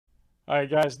All right,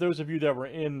 guys, those of you that were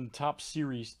in Top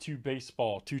Series 2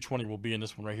 Baseball, 220 will be in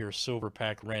this one right here, Silver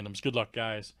Pack Randoms. Good luck,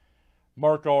 guys.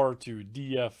 Mark R to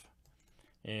DF,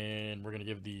 and we're going to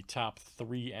give the top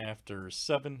 3 after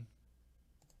 7.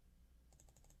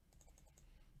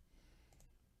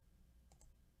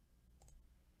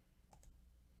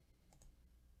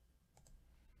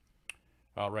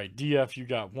 All right, DF, you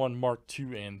got 1, Mark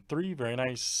 2, and 3. Very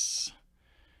nice.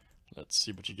 Let's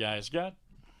see what you guys got.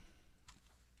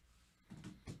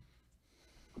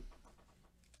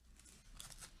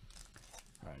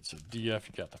 All right, so DF,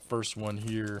 you got the first one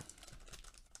here.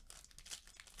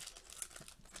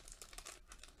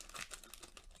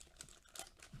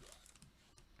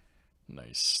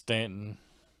 Nice Stanton.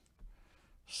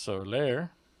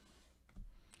 Soler.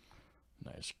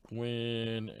 Nice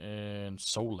Gwynn and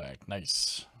Solak.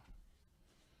 Nice.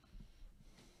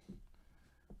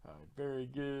 All right, very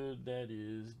good. That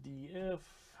is DF.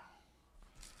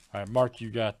 All right, Mark,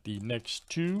 you got the next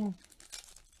 2.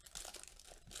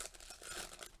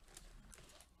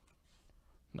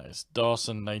 Nice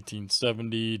Dawson,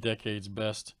 1970, Decade's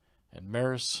Best, and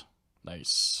Maris.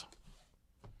 Nice.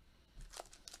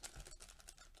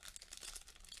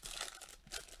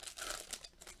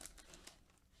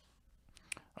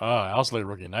 Ah, Alsley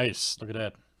rookie. Nice. Look at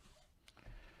that.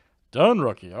 Done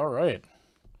rookie. All right.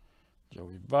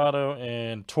 Joey Votto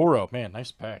and Toro. Man,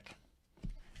 nice pack.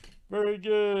 Very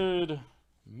good.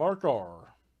 Mark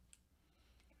R.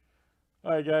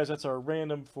 All right, guys. That's our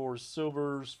random for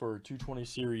silvers for 220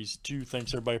 Series 2.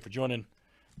 Thanks, everybody, for joining.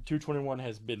 221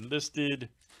 has been listed.